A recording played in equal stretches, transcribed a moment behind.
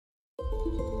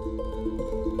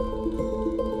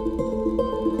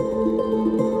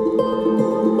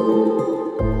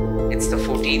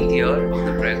13th year of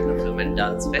the Prayatna Film and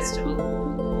Dance Festival.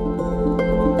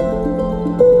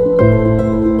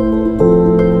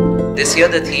 This year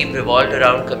the theme revolved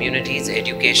around communities,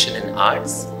 education and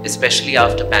arts. Especially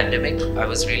after pandemic, I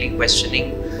was really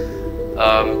questioning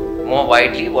more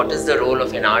widely what is the role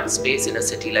of an art space in a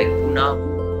city like Pune.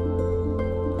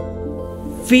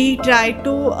 We try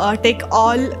to take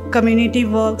all community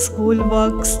work, school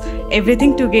works,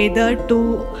 everything together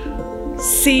to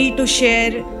see, to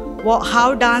share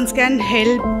how dance can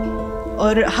help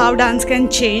or how dance can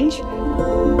change.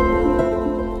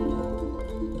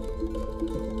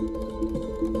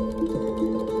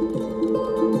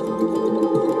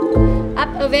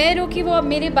 आप aware हो कि वो अब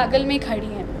मेरे बगल में खड़ी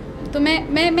हैं, तो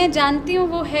मैं जानती हूँ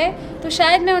वो है, तो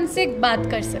शायद मैं उनसे बात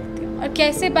कर सकती हूँ, और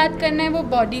कैसे बात करना है वो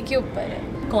बॉडी के ऊपर है.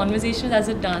 Conversations as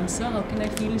a dancer, how can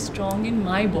I feel strong in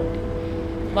my body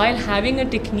while having a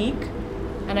technique,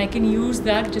 and I can use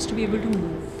that just to be able to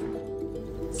move.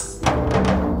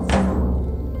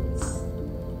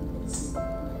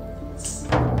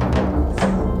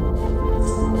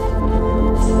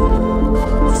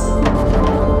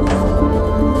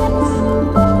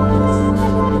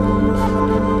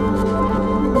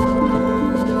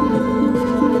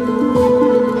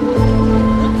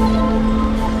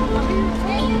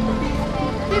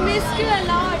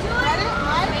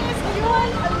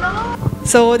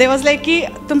 So there was like कि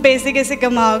तुम पैसे कैसे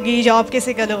कमाओगी, job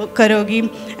कैसे करोगी.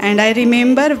 And I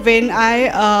remember when I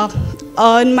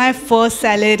earned my first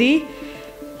salary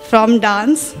from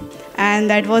dance, and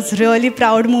that was really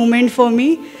proud moment for me.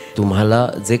 तुम्हाला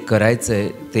जे करायचं आहे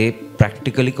ते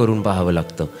प्रॅक्टिकली करून पाहावं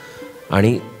लागतं,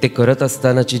 आणि ते करत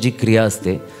असतानाची जी क्रिया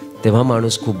असते तेव्हा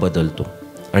माणूस खूप बदलतो,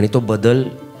 आणि तो बदल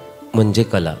म्हणजे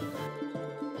कला.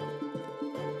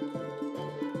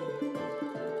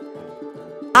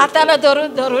 हाताला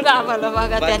धरून धरून आम्हाला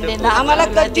बघा त्यांनी. आम्हाला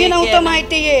कधी नव्हतं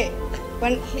माहिती आहे,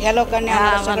 पण ह्या लोकांनी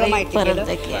आम्हाला सगळं माहिती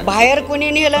केलं. बाहेर कुणी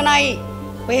नेलं नाही,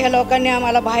 पण ह्या लोकांनी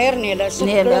आम्हाला बाहेर नेलं,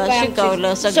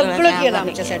 शिकवलं, सगळं केलं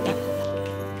आमच्यासाठी.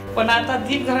 पण आता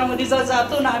दीप घरामध्ये जर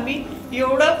जातो ना आम्ही,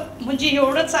 एवढं म्हणजे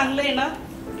एवढं चांगलं आहे ना,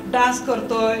 डान्स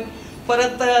करतोय,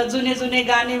 परत जुने जुने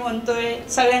गाणे म्हणतोय,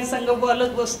 सगळ्यांसंग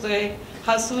बोलत बसतोय,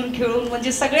 हसून खेळून,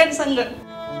 म्हणजे सगळ्यांसंग.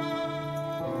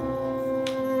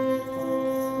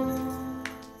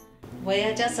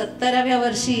 वयाच्या 70व्या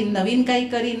वर्षी नवीन काही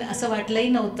करीन असं वाटलंही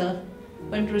नव्हतं,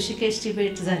 पण ऋषिकेशची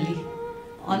भेट झाली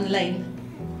ऑनलाईन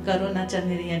करोनाच्या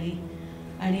निर्याने,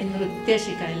 आणि नृत्य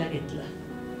शिकायला घेतलं.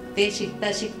 ते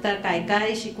शिकता शिकता काय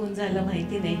काय शिकून झालं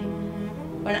माहिती नाही,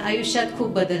 पण आयुष्यात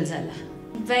खूप बदल झाला.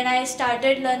 When I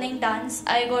started learning dance,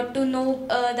 I got to know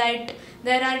that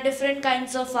there are different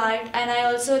kinds of art, and I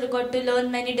also got to learn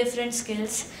many different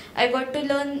skills. I got to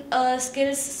learn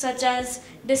skills such as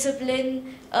discipline,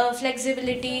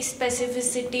 flexibility,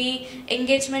 specificity,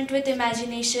 engagement with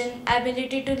imagination,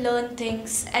 ability to learn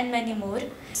things, and many more.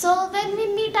 So when we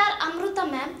meet our Amruta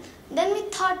ma'am, then we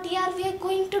thought, yeah, we are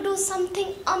going to do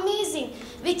something amazing,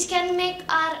 which can make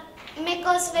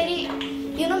us very,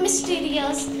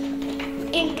 mysterious,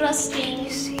 interesting.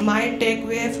 My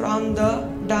takeaway from the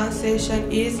dance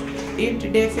session is it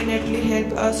definitely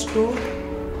helped us to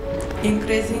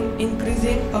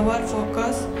increasing our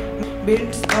focus,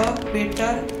 builds a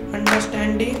better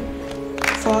understanding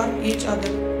for each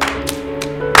other.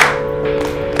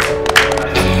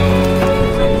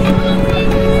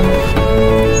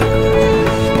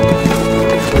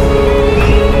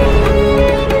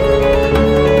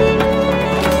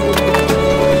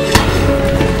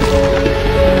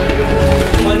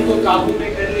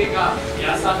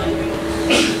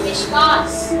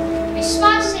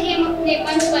 विश्वास से हम अपने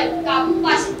मन पर काबू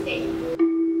पा सकते हैं.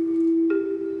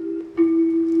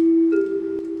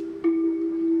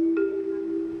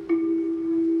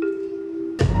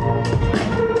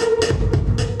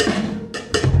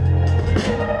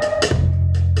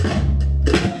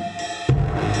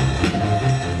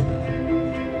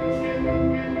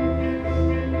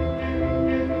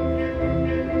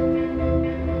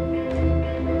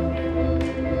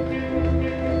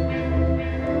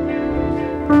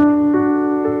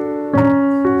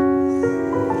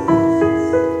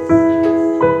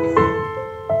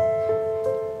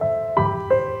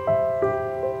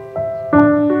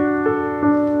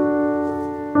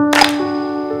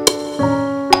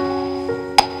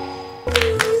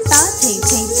 Ta thầy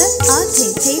thầy tất, a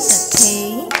thầy thầy tất thầy.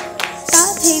 Ta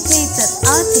thầy thầy tất,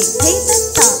 a thầy thầy tất.